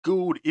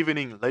Good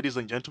evening, ladies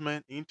and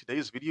gentlemen. In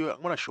today's video,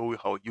 I'm going to show you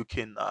how you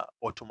can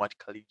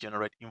automatically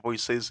generate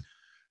invoices,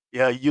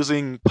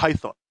 using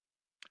Python.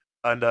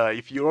 And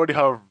if you're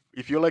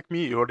like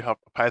me, you already have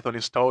Python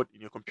installed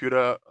in your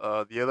computer.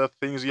 The other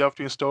things you have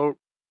to install,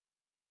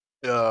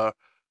 uh,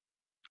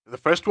 the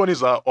first one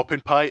is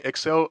OpenPy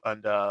Excel,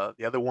 and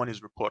the other one is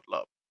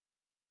ReportLab.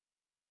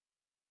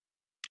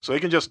 So you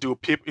can just do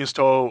pip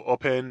install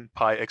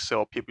OpenPy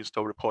Excel, pip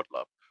install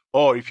ReportLab.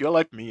 Or if you're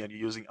like me and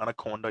you're using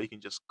Anaconda, you can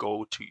just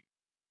go to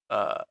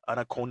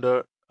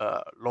Anaconda,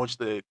 launch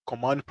the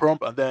command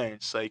prompt, and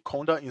then say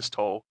conda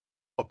install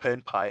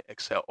OpenPy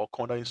Excel or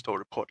conda install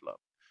ReportLab.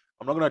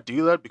 I'm not gonna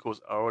do that because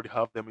I already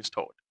have them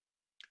installed.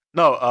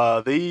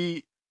 Now,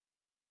 the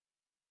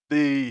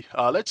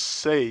let's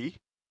say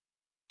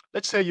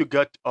you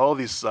got all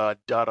this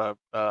data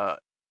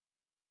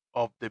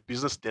of the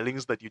business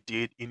dealings that you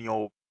did in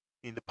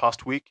the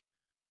past week.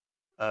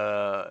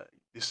 Uh,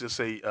 this is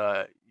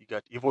you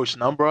got invoice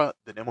number,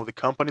 the name of the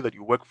company that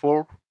you work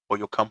for, or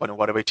your company,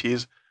 whatever it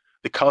is,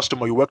 the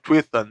customer you worked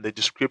with, and the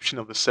description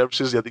of the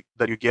services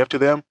that you gave to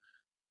them,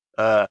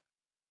 uh,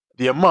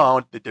 the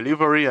amount, the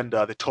delivery, and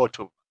the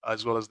total,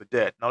 as well as the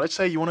debt. Now, let's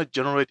say you want to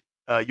generate,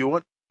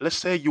 let's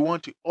say you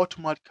want to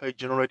automatically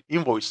generate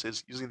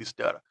invoices using this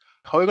data.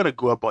 How are you going to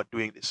go about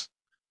doing this?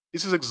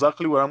 This is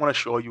exactly what I'm going to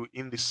show you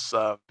in this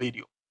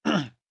video.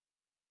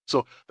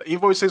 So the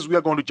invoices we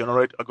are going to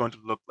generate are going to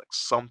look like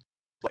something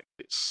like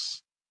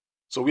this.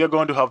 So we are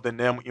going to have the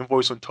name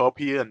invoice on top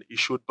here and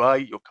issued by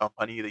your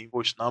company, the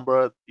invoice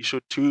number,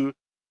 issued to,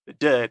 the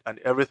date, and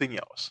everything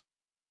else.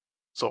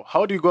 So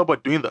how do you go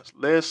about doing this?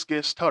 Let's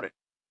get started.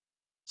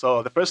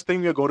 So the first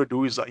thing we're going to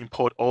do is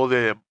import all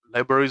the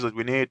libraries that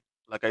we need.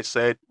 Like I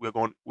said,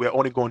 we're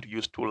only going to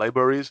use two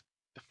libraries.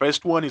 The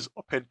first one is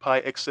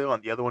OpenPy Excel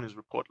and the other one is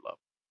ReportLab.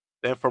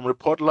 Then from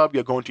ReportLab,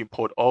 you're going to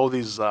import all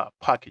these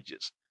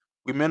packages.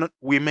 We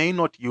may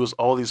not use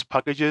all these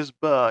packages,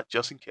 but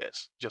just in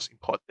case, just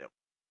import them.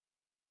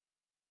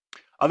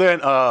 And then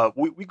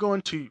we're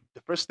going to,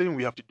 the first thing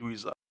we have to do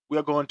is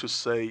we're going to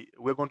set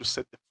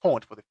the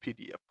font for the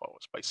PDF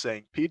files by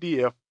saying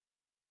PDF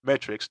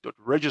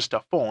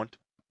metrics.register font,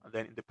 and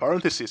then in the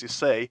parentheses you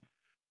say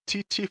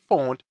TT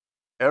font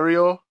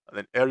Arial and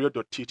then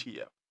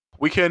Arial.ttf.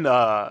 We can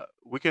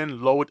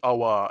load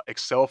our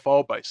Excel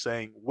file by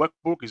saying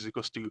workbook is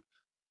equals to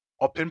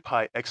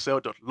OpenPy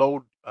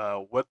Excel.load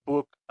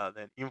workbook and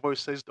then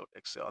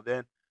invoices.excel.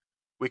 Then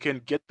we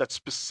can get that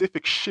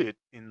specific sheet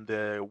in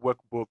the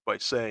workbook by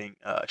saying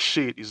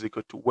sheet is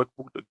equal to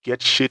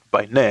workbook.get sheet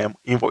by name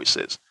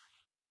invoices.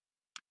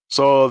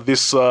 So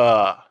this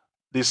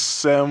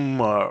same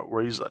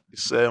where is that? The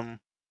same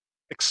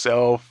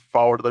Excel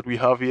file that we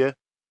have here.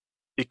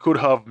 It could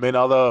have many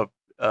other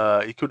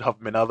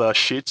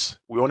sheets.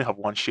 We only have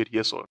one sheet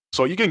here, so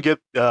you can get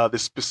the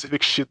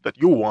specific sheet that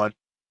you want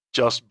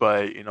just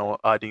by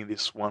adding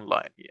this one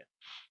line here.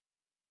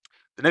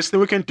 The next thing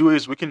we can do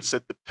is we can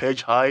set the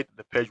page height,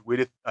 the page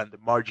width, and the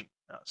margin.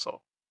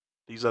 So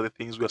these are the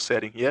things we are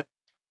setting here.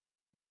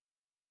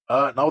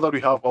 Now that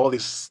we have all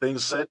these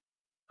things set,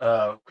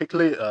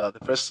 quickly, the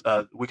first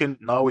we can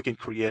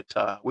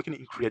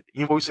create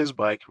invoices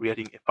by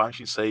creating a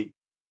function. Say,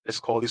 let's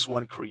call this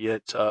one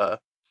create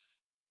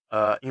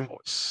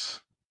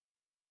invoice.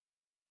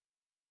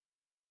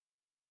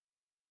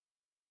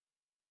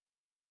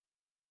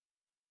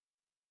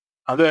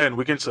 And then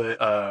we can say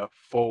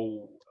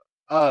for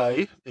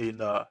I in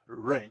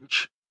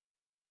range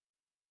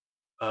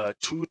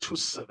 2 to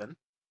 7.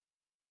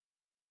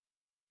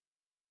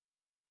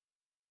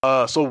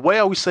 So why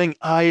are we saying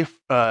I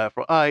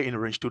for I in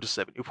range 2 to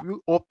 7? If we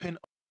open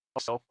our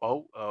Excel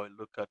file,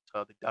 look at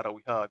the data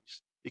we have,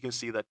 you can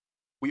see that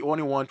we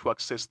only want to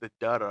access the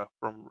data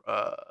from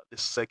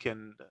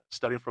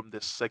starting from the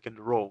second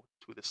row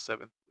to the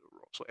seventh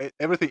row. So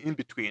everything in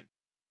between.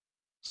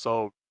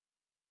 So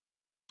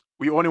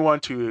we only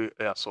want to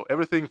so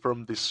everything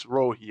from this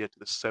row here to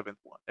the seventh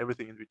one,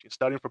 everything in between,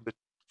 starting from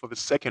the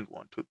second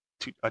one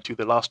to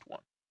the last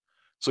one.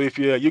 So if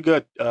you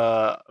got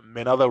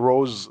many other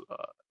rows,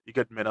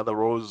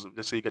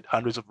 let's say you get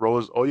hundreds of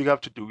rows, all you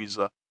have to do is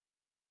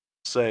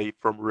say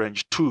from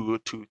range 2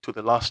 to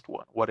the last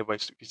one, whatever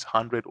if it's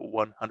 100 or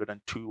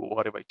 102 or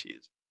whatever it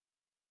is.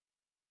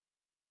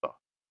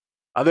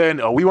 And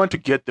then we want to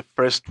get the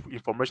first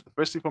information. The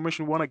first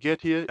information we want to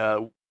get here,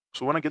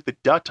 so we want to get the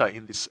data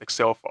in this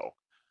Excel file.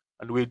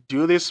 And we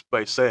do this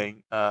by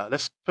saying,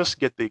 let's first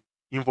get the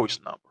invoice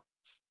number.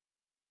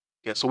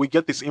 Okay, so we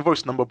get this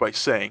invoice number by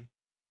saying,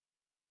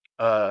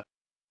 let's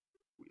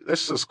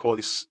just call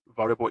this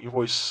variable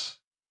invoice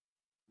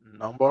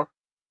number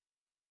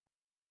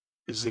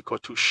is equal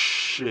to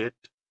sheet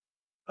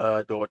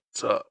dot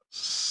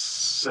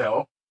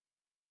cell,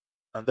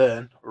 and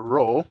then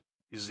row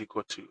is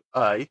equal to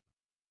I,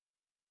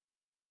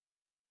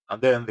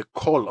 and then the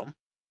column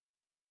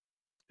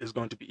is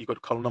going to be equal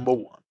to column number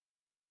 1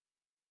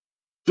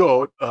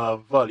 dot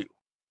value.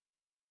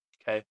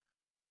 Okay,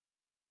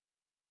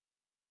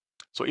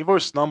 so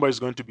invoice number is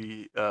going to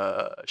be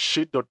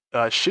sheet dot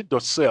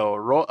cell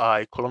row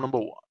I column number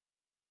 1.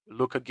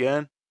 Look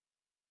again,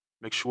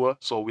 make sure.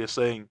 So we're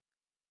saying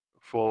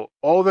for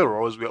all the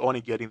rows, we're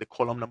only getting the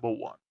column number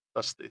 1.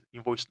 That's the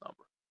invoice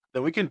number.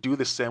 Then we can do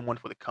the same one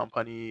for the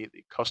company,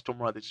 the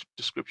customer, the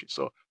description.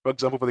 So for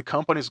example, for the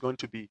company, it's going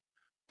to be,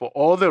 for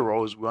all the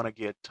rows, we want to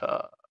get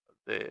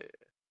the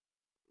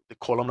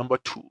column number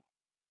 2.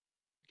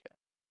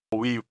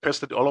 We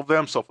pasted all of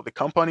them. So for the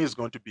company, it's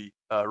going to be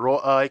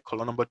row I,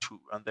 column number 2.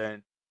 And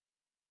then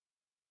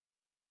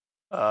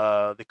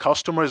the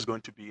customer is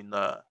going to be in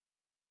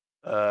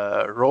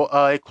row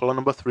I, column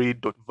number 3,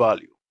 dot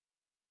value.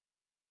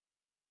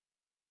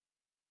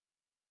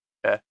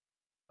 Okay.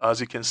 As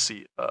you can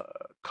see,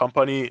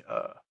 company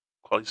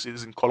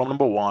is in column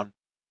number 1,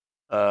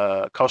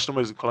 customer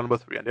is in column number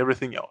 3, and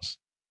everything else.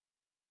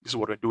 This is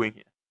what we're doing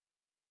here.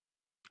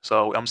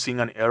 So I'm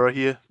seeing an error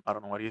here. I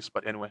don't know what it is,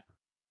 but anyway,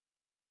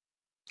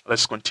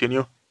 let's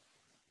continue.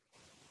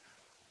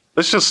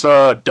 Let's just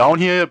down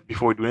here,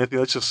 before we do anything,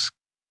 let's just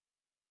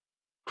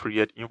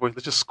create invoice.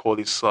 Let's just call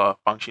this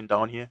function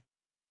down here.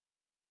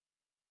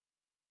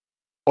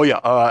 Oh yeah,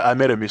 I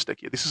made a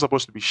mistake here. This is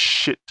supposed to be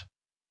shit,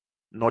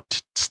 not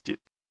stit.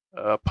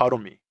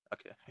 Pardon me.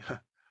 Okay.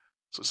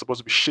 So it's supposed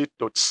to be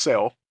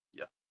shit.cell.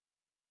 Yeah.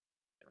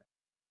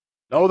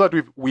 Now that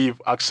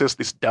we've accessed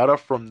this data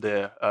from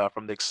the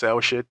Excel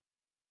sheet,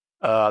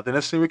 the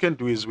next thing we can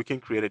do is we can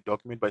create a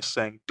document by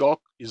saying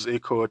doc is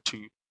equal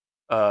to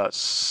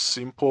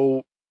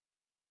simple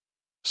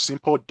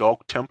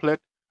doc template,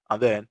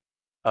 and then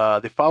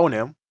the file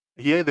name.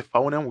 Here, the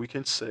file name we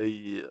can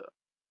say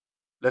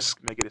let's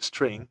make it a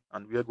string,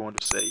 and we are going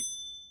to say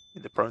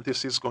in the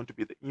parentheses going to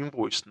be the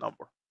invoice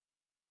number.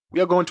 We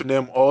are going to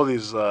name all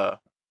these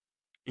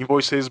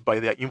invoices by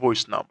their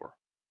invoice number.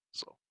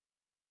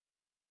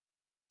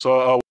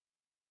 So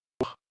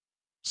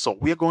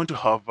we are going to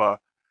have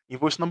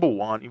invoice number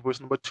 1,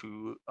 invoice number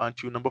 2,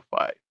 until number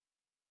 5.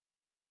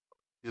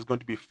 There's going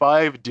to be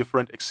 5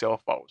 different Excel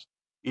files,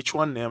 each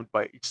one named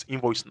by its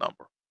invoice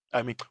number.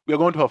 I mean, we are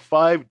going to have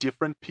 5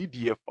 different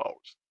PDF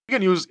files. You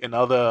can use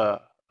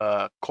another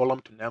column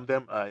to name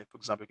them. For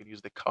example, you can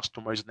use the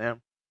customer's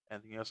name,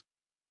 anything else,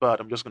 but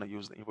I'm just going to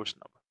use the invoice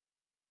number.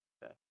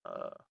 Okay.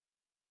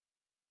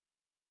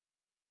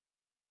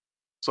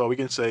 So we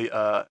can say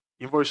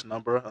invoice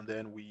number, and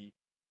then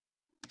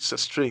it's a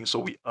string, so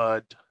we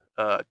add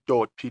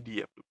dot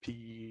PDF to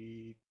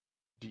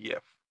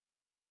PDF.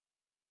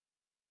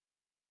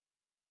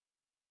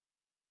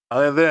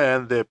 And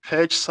then the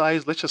page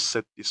size, let's just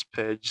set this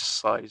page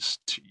size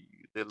to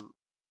the,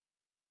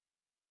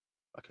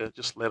 okay,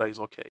 just letter is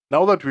okay.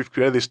 Now that we've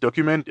created this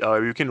document,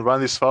 we can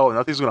run this file.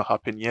 Nothing's going to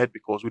happen yet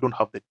because we don't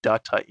have the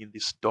data in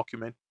this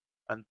document.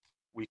 And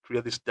we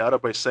create this data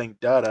by saying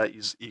data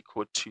is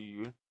equal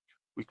to,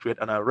 we create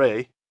an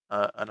array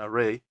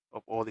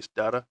of all this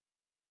data.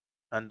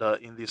 And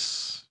in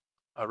this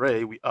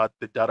array, we add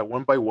the data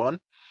one by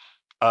one.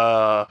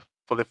 For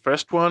the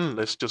first one,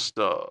 let's just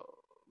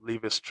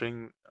leave a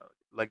string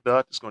like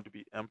that. It's going to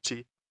be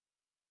empty.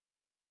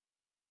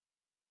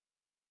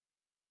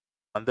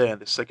 And then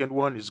the second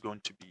one is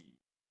going to be,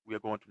 we are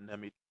going to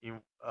name it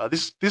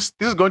this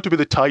is going to be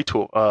the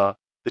title of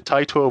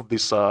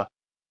this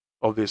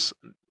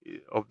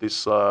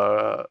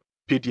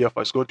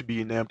PDF is going to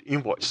be named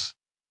invoice.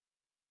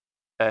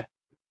 Okay.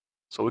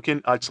 So we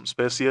can add some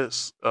space here.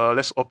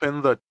 Let's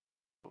open that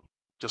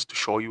just to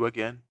show you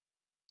again.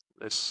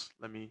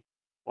 Let me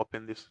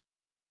open this.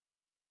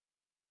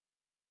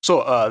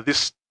 So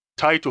this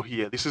title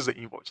here, this is the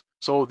invoice.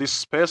 So this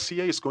space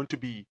here is going to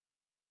be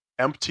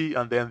empty,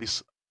 and then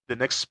the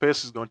next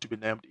space is going to be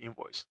named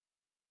invoice.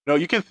 Now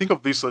you can think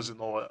of this as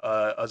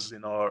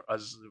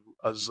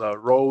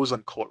rows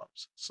and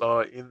columns.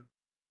 So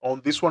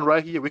on this one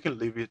right here, we can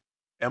leave it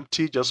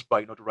empty just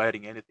by not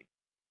writing anything.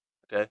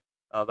 Okay,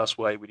 that's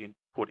why we didn't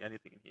put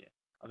anything in here.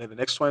 And then the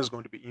next one is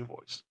going to be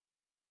invoice.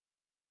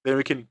 Then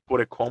we can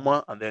put a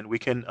comma, and then we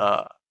can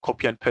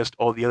copy and paste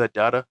all the other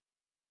data.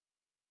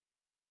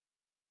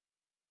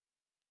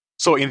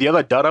 So in the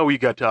other data, we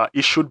got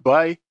issued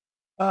by.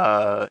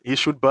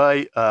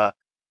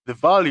 The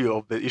value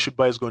of the issued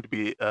by is going to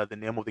be the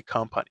name of the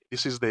company.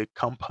 This is the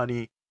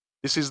company.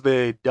 This is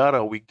the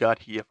data we got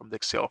here from the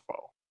Excel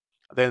file.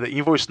 Then the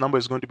invoice number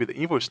is going to be the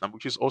invoice number,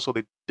 which is also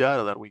the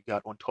data that we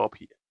got on top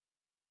here.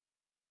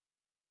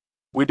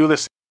 We do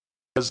this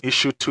as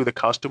issued to the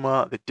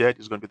customer. The date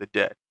is going to be the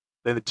date.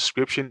 Then the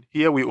description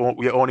here, we're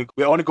only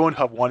going to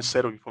have one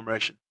set of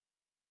information.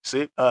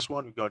 See, this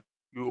one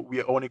we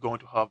are only going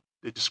to have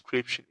the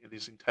description in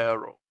this entire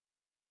row.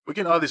 We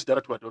can add this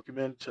data to our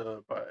document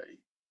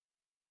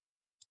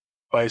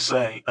by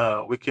saying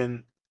we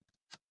can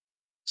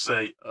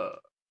say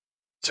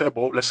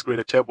table. Let's create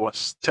a table.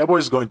 The table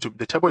is going to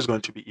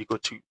be equal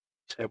to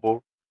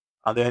table,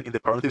 and then in the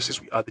parentheses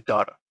we add the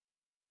data,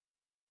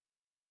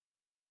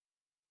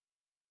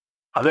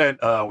 and then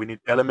we need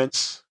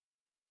elements.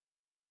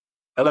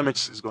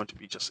 Elements is going to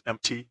be just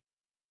empty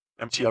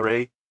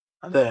array,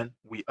 and then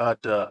we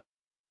add the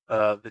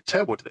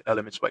table to the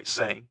elements by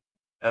saying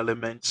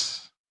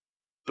elements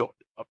dot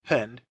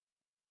append.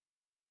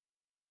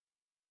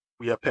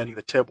 We are appending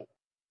the table.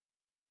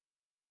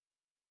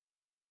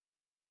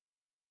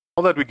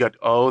 Now that we got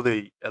all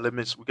the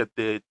elements, we got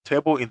the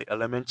table in the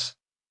elements.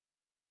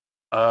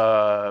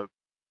 Down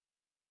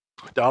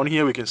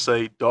here we can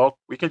say doc.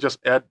 We can just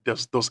add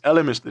those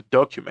elements to the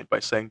document by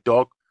saying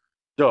doc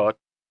dot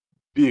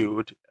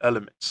build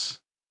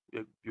elements.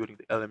 We're building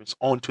the elements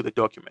onto the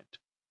document.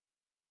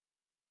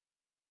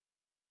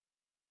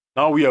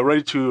 Now we are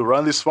ready to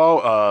run this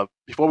file.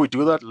 Before we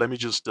do that, let me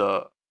just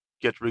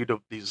get rid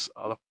of these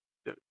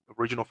the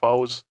original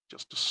files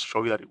just to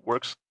show you that it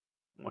works.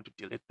 I want to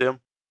delete them.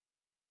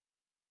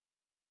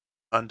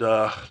 And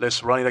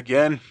let's run it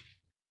again.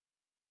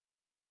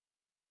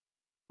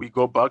 We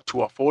go back to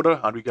our folder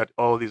and we got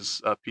all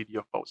these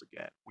PDF files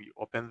again. We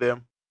open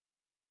them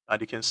and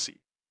you can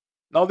see.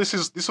 Now this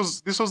was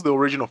the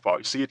original file.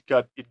 You see it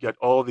got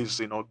all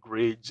these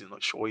grades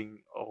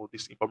showing all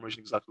this information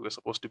exactly where it's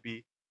supposed to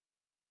be.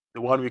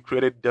 The one we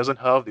created doesn't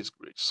have this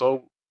grid.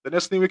 So the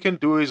next thing we can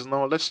do is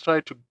now let's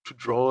try to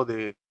draw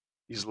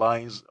these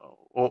lines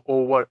or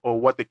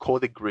what they call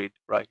the grid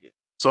right here.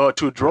 So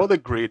to draw the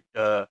grid,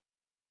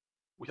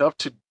 we have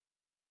to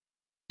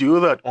do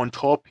that on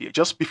top here.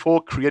 Just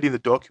before creating the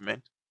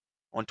document,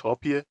 on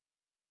top here,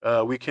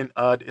 we can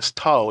add a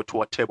style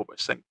to our table by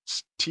saying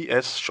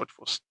TS, short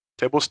for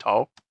table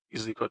style,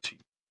 is equal to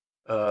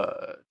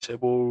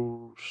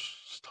table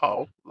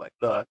style, like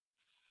that.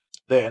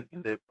 Then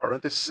in the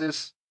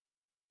parentheses,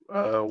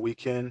 we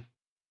can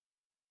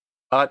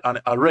add an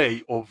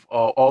array of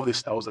all the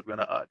styles that we're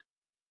gonna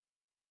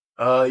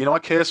add. In our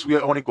case, we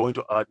are only going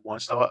to add one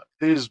style.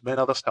 There's many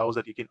other styles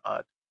that you can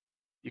add.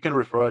 You can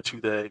refer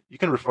to the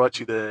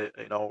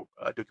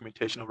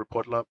documentation of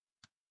report lab.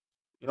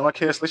 In our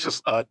case, let's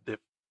just add the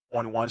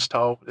only one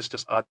style. Let's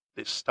just add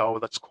this style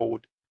that's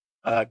called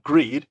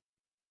grid.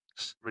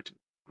 It's written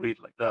grid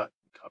like that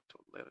in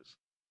capital letters.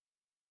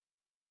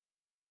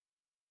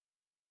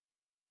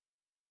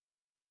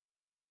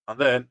 And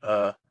then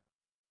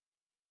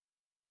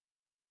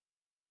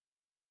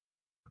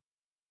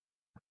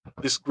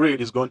this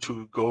grid is going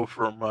to go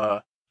from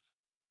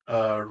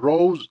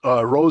row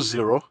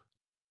 0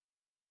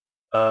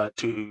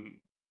 to,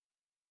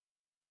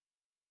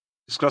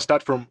 it's going to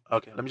start from,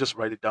 okay, let me just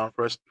write it down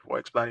first before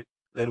I explain it.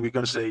 Then we're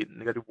going to say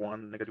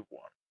 -1,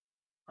 -1,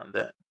 and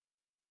then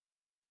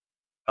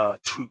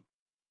 2.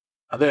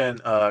 And then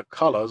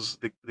colors,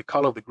 the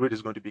color of the grid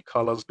is going to be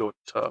colors dot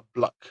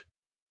black.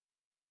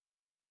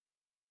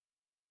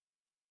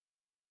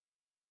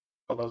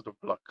 Colors dot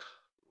black,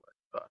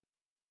 like that.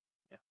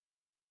 Yeah.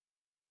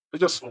 So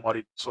just format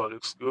it so it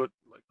looks good,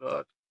 like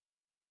that.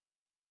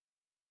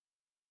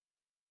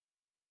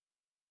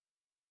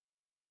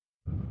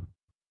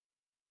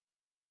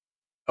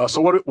 So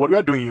what we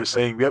are doing, you're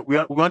saying we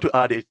want to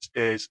add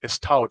a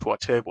style to our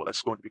table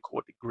that's going to be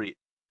called the grid.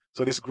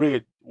 So this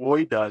grid,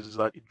 what it does is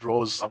that it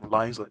draws some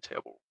lines on the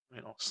table,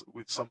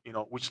 with some,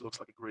 which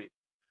looks like a grid.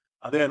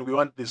 And then we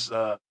want this,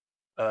 we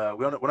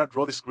want to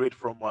draw this grid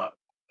from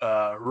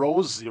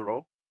row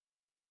 0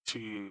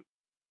 to,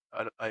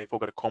 I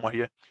forgot a comma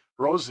here,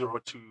 row 0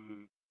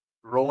 to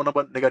row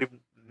number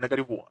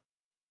 -1.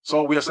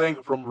 So we are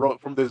saying from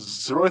the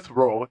 0th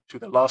row to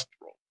the last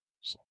row.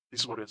 So this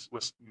is what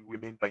we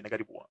mean by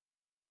 -1.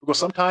 Because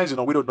sometimes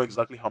we don't know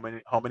exactly how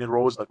many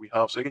rows that we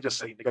have, so you can just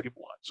say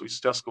 -1. So it's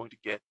just going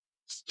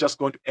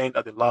to end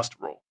at the last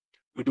row.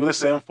 We do the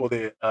same for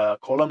the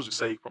columns. We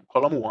say from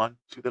column 1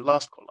 to the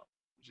last column,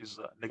 which is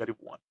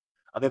 -1.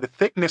 And then the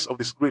thickness of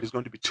this grid is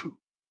going to be 2.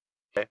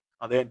 Okay,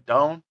 and then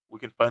down we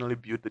can finally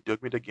build the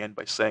document again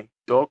by saying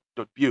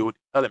doc.build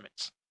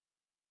elements.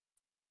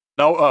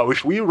 Now,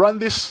 if we run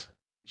this,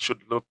 it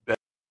should look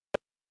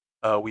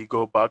better. We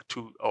go back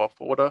to our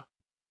folder.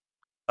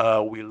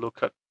 We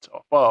look at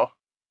our file.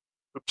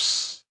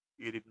 Oops,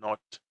 it did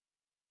not.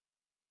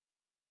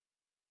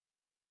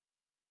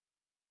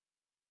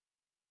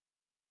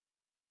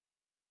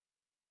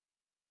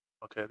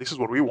 Okay, this is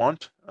what we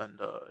want, and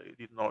it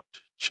did not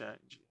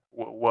change.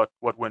 What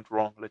went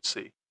wrong? Let's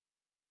see.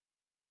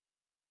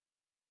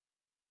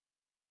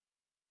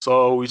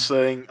 So we're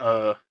saying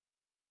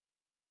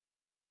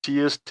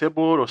TS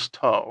table or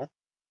style.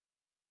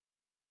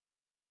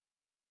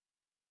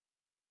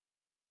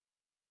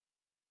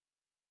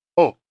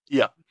 Oh,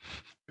 yeah.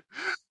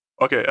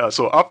 Okay,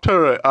 so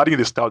after adding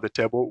the style to the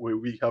table,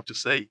 we have to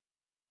say,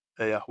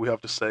 we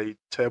have to say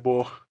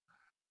table.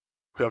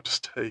 We have to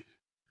say,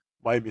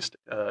 my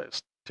mistake.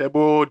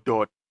 Table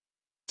dot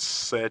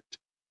set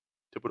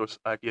table dot,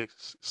 I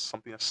guess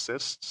something that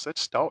says set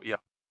style. Yeah,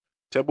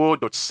 table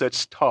dot set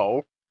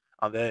style,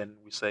 and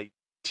then we say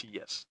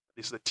TS.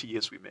 This is the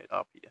TS we made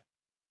up here.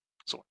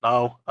 So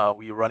now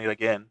we run it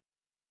again.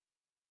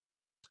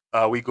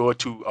 We go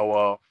to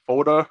our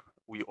folder,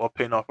 we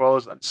open our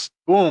files, and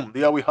boom,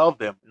 there we have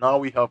them. Now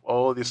we have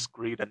all this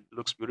grid and it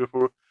looks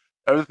beautiful.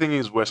 Everything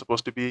is where it's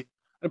supposed to be.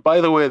 And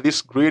by the way,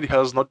 this grid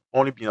has not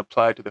only been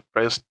applied to the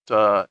first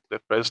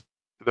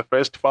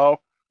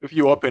file. If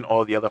you open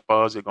all the other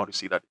files, you're going to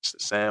see that it's the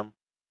same.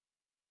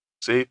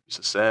 See, it's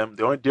the same.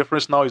 The only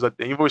difference now is that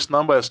the invoice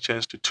number has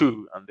changed to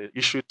 2, and the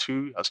issue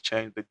 2 has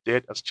changed. The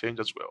date has changed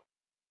as well.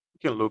 You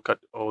can look at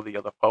all the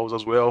other files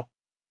as well.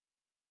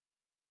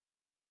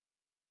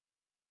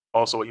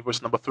 Also,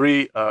 invoice number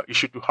 3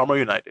 issued to Harmer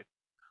United.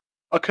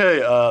 Okay,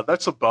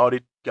 that's about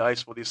it,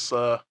 guys, for this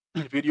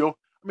video.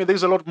 I mean,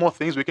 there's a lot more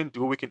things we can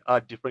do. We can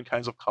add different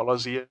kinds of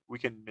colors here. We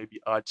can maybe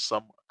add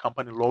some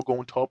company logo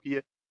on top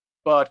here.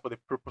 But for the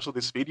purpose of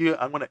this video,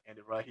 I'm gonna end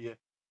it right here.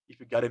 If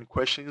you got any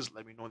questions,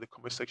 let me know in the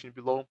comment section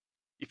below.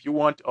 If you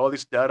want all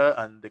this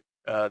data and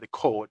the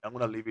code, I'm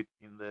gonna leave it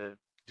in the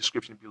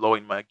description below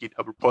in my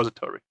GitHub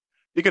repository.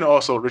 You can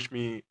also reach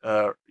me.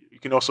 You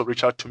can also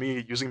reach out to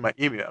me using my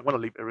email. I'm gonna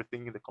leave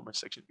everything in the comment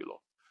section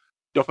below.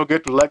 Don't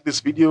forget to like this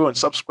video and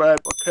subscribe.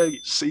 Okay,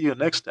 see you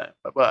next time.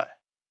 Bye bye.